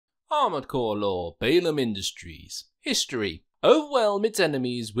Armored Core Lore, Balam Industries. History. Overwhelm its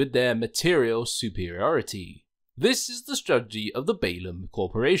enemies with their material superiority. This is the strategy of the Balam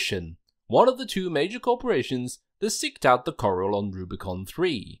Corporation, one of the two major corporations that seeked out the coral on Rubicon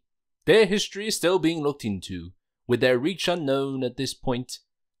 3. Their history is still being looked into, with their reach unknown at this point.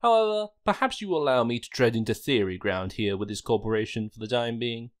 However, perhaps you will allow me to tread into theory ground here with this corporation for the time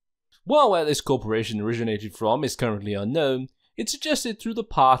being. While where this corporation originated from is currently unknown, it's suggested through the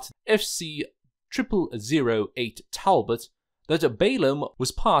part FC 0008 Talbot that Balam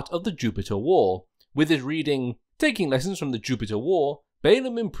was part of the Jupiter War. With his reading, taking lessons from the Jupiter War,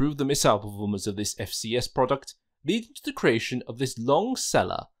 Balam improved the missile performance of this FCS product, leading to the creation of this long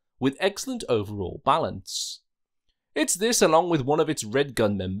seller with excellent overall balance. It's this, along with one of its Red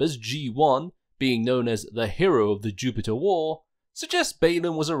Gun members, G1, being known as the hero of the Jupiter War, suggests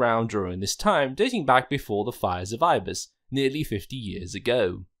Balam was around during this time, dating back before the fires of Ibis, nearly 50 years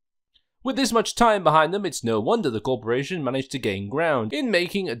ago. With this much time behind them, it's no wonder the corporation managed to gain ground in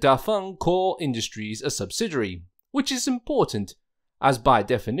making Dafeng Core Industries a subsidiary, which is important, as by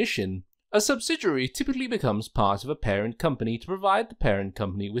definition, a subsidiary typically becomes part of a parent company to provide the parent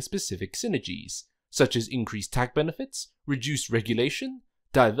company with specific synergies, such as increased tax benefits, reduced regulation,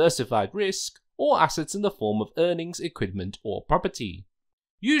 diversified risk, or assets in the form of earnings, equipment, or property.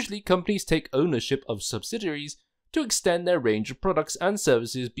 Usually, companies take ownership of subsidiaries to extend their range of products and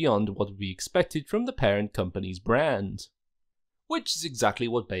services beyond what would be expected from the parent company's brand. Which is exactly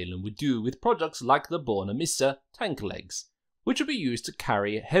what Balam would do with products like the Borna Missa tank legs, which would be used to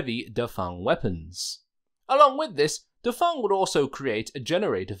carry heavy Dafeng weapons. Along with this, Dafeng would also create a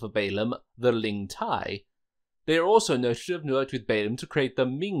generator for Balam, the Ling Tai. They are also noted to have worked with Balam to create the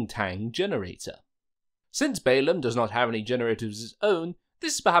Ming Tang generator. Since Balam does not have any generators of its own,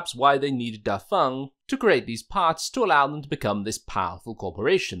 this is perhaps why they needed Dafeng to create these parts to allow them to become this powerful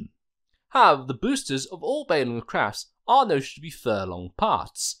corporation. However, the boosters of all Balam crafts are noted to be Furlong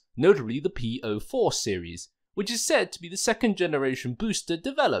parts, notably the P04 series, which is said to be the second generation booster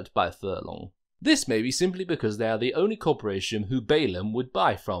developed by Furlong. This may be simply because they are the only corporation who Balam would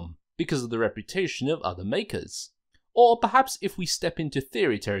buy from, because of the reputation of other makers. Or perhaps if we step into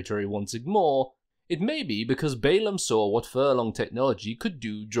theory territory once more, it may be because Balam saw what Furlong technology could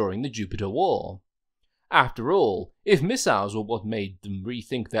do during the Jupiter War. After all, if missiles were what made them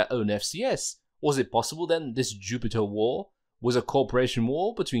rethink their own FCS, was it possible then that this Jupiter War was a corporation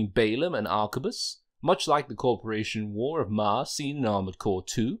war between Balam and Arquebus, much like the corporation war of Mars seen in Armored Core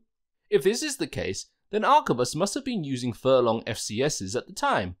 2? If this is the case, then Arquebus must have been using Furlong FCSs at the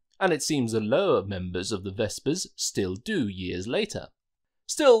time, and it seems the lower members of the Vespers still do years later.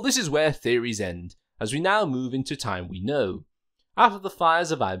 Still, this is where theories end, as we now move into time we know. After the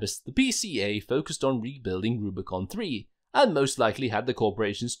fires of Ibis, the PCA focused on rebuilding Rubicon 3, and most likely had the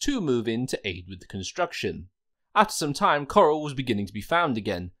corporations to move in to aid with the construction. After some time, coral was beginning to be found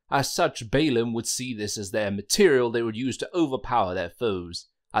again. As such, Balam would see this as their material they would use to overpower their foes.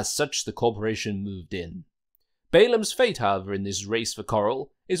 As such, the corporation moved in. Balam's fate, however, in this race for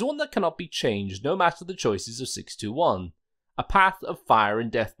coral is one that cannot be changed no matter the choices of 621. A path of fire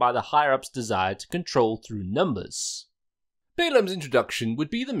and death by the higher-ups' desire to control through numbers. Balam's introduction would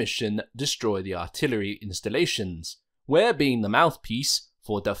be the mission Destroy the Artillery Installations, where, being the mouthpiece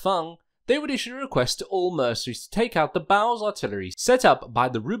for Dafeng, they would issue a request to all mercenaries to take out the Bao's artillery set up by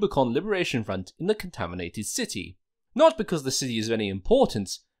the Rubicon Liberation Front in the contaminated city. Not because the city is of any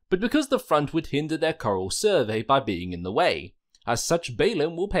importance, but because the front would hinder their coral survey by being in the way. As such,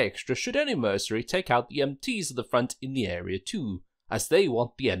 Balam will pay extra should any mercenary take out the MTs of the front in the area too, as they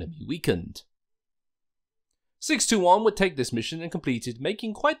want the enemy weakened. 621 would take this mission and complete it,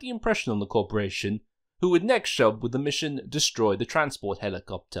 making quite the impression on the corporation, who would next show up with the mission Destroy the Transport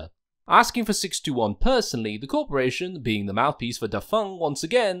Helicopter. Asking for 621 personally, the corporation, being the mouthpiece for Dafeng once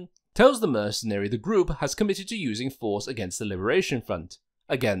again, tells the mercenary the group has committed to using force against the Liberation Front.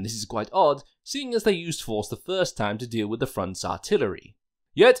 Again, this is quite odd, seeing as they used force the first time to deal with the front's artillery.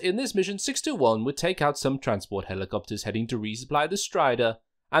 Yet, in this mission, 621 would take out some transport helicopters heading to resupply the Strider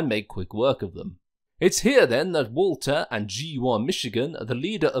and make quick work of them. It's here then that Walter and G1 Michigan, the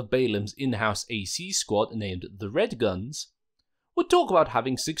leader of Balam's in-house AC squad named the Red Guns, would talk about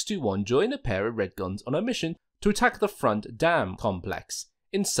having 621 join a pair of Red Guns on a mission to attack the front dam complex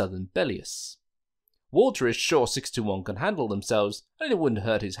in southern Belius. Walter is sure 621 can handle themselves, and it wouldn't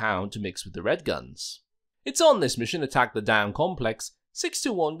hurt his hound to mix with the Red Guns. It's on this mission Attack the Dam Complex,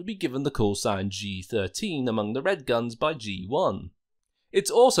 621 would be given the call sign G13 among the Red Guns by G1. It's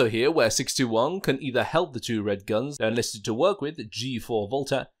also here where 621 can either help the two Red Guns they're enlisted to work with, G4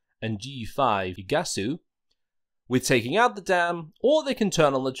 Volta and G5 Igasu, with taking out the dam, or they can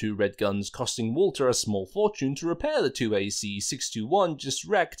turn on the two red guns, costing Walter a small fortune to repair the two AC-621 just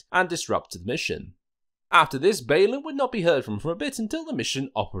wrecked and disrupt the mission. After this, Balam would not be heard from for a bit until the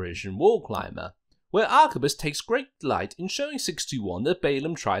mission Operation Wall Climber, where Arquebus takes great delight in showing 621 that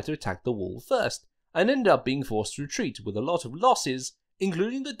Balam tried to attack the wall first, and ended up being forced to retreat with a lot of losses,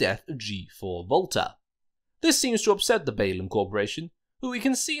 including the death of G4 Volta. This seems to upset the Balam Corporation, who we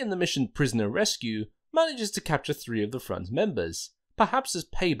can see in the mission Prisoner Rescue manages to capture 3 of the front members, perhaps as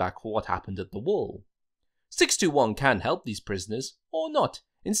payback for what happened at the wall. 621 can help these prisoners, or not,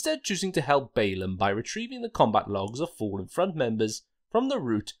 instead choosing to help Balam by retrieving the combat logs of fallen front members from the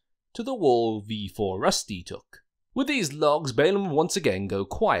route to the wall V4 Rusty took. With these logs, Balam would once again go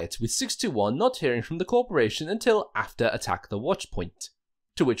quiet, with 621 not hearing from the corporation until after Attack the Watchpoint,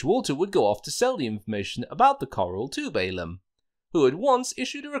 to which Walter would go off to sell the information about the coral to Balam, who at once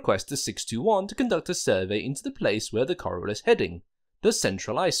issued a request to 621 to conduct a survey into the place where the coral is heading, the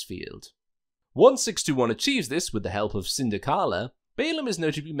Central Ice Field. Once 621 achieves this with the help of Syndicala, Balam is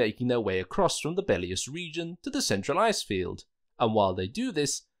notably making their way across from the Bellius region to the Central Ice Field, and while they do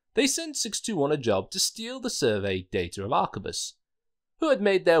this, they send 621 a job to steal the survey data of Arquebus, who had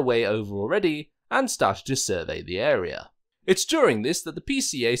made their way over already and started to survey the area. It's during this that the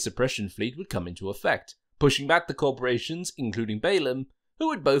PCA suppression fleet would come into effect, pushing back the corporations, including Balam, who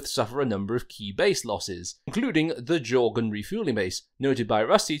would both suffer a number of key base losses, including the Jorgen refueling base, noted by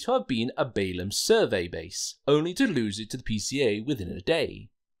Rusty to have been a Balam survey base, only to lose it to the PCA within a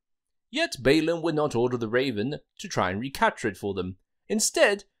day. Yet Balam would not order the Raven to try and recapture it for them,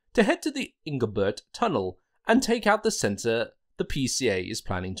 instead to head to the Ingobert tunnel and take out the sensor the PCA is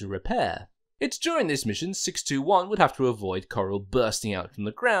planning to repair. It's during this mission 621 would have to avoid coral bursting out from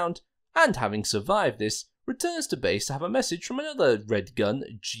the ground, and having survived this, returns to base to have a message from another red gun,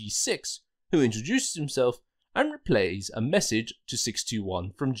 G6, who introduces himself and replays a message to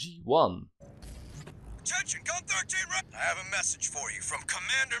 621 from G1. Attention, Gun 13 Rep! I have a message for you from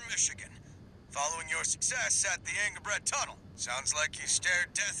Commander Michigan. Following your success at the Ingobret Tunnel, sounds like you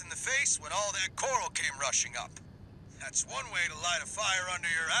stared death in the face when all that coral came rushing up. That's one way to light a fire under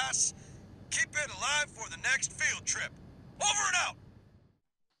your ass. Keep it alive for the next field trip. Over and out!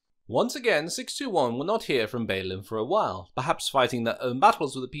 Once again, 621 will not hear from Balam for a while, perhaps fighting their own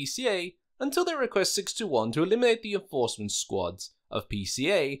battles with the PCA, until they request 621 to eliminate the enforcement squads of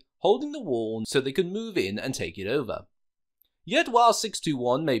PCA holding the wall so they can move in and take it over. Yet while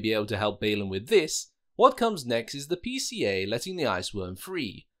 621 may be able to help Balam with this, what comes next is the PCA letting the Iceworm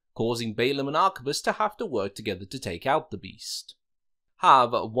free, causing Balam and Arquebus to have to work together to take out the beast.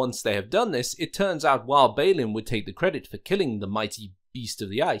 However, once they have done this, it turns out while Balam would take the credit for killing the mighty Beast of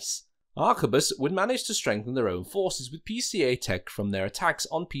the Ice, Arquebus would manage to strengthen their own forces with PCA tech from their attacks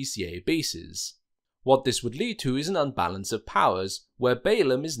on PCA bases. What this would lead to is an unbalance of powers, where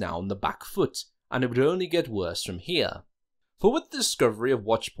Balam is now on the back foot, and it would only get worse from here. For with the discovery of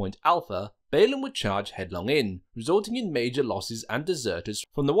Watchpoint Alpha, Balam would charge headlong in, resulting in major losses and deserters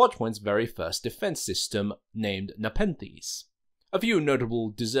from the Watchpoint's very first defense system, named Nepenthes. A few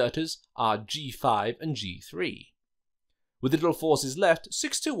notable deserters are G5 and G3. With little forces left,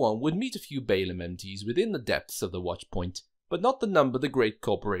 621 would meet a few Balam MTs within the depths of the Watchpoint, but not the number the great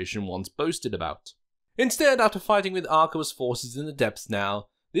corporation once boasted about. Instead, after fighting with Arquebus forces in the depths now,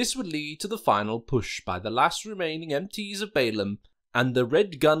 this would lead to the final push by the last remaining MTs of Balam and the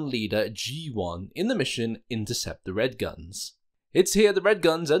Red Gun leader G1 in the mission Intercept the Red Guns. It's here the Red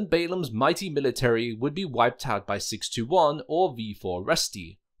Guns and Balam's mighty military would be wiped out by 621 or V4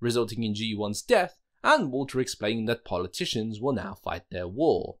 Rusty, resulting in G1's death, and Walter explaining that politicians will now fight their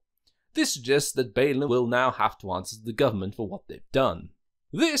war. This suggests that Balam will now have to answer to the government for what they've done.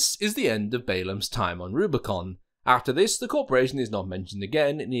 This is the end of Balam's time on Rubicon. After this, the corporation is not mentioned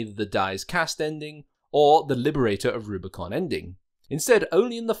again in either the Dies Cast ending or the Liberator of Rubicon ending. Instead,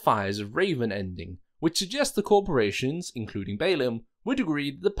 only in the Fires of Raven ending, which suggests the corporations, including Balam, would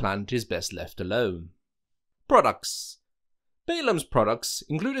agree that the planet is best left alone. Products. Balam's products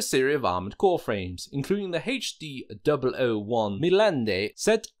include a series of armoured core frames, including the HD-001 Milande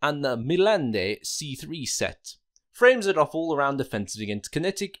set and the Milande C3 set. Frames that offer all-around defensive against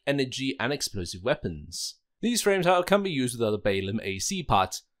kinetic, energy and explosive weapons. These frames, however, can be used with other Balam AC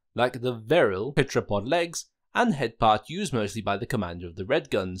parts, like the Veril tetrapod legs and head part used mostly by the commander of the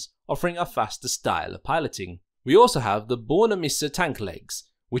Red Guns, offering a faster style of piloting. We also have the Bornemisse tank legs,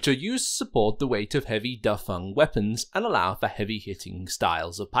 which are used to support the weight of heavy Dafeng weapons and allow for heavy-hitting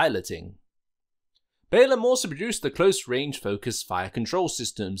styles of piloting. Balam also produced the close-range focus fire control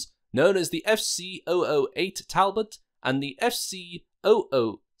systems, known as the FC-008 Talbot and the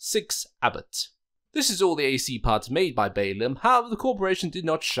FC-006 Abbott. This is all the AC parts made by Balam, however the corporation did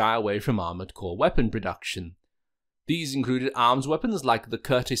not shy away from armoured core weapon production. These included arms weapons like the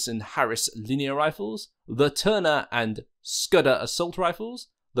Curtis and Harris linear rifles, the Turner and Scudder assault rifles,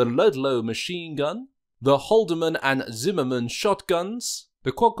 the Ludlow machine gun, the Haldeman and Zimmerman shotguns,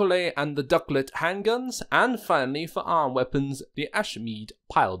 the Quaqualet and the Ducklet handguns, and finally for arm weapons, the Ashmead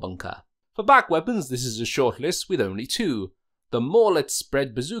pile bunker. For back weapons, this is a short list with only two, the Morlet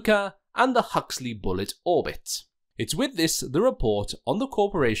spread bazooka and the Huxley bullet orbit. It's with this the report on the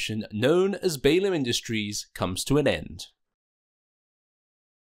corporation known as Balam Industries comes to an end.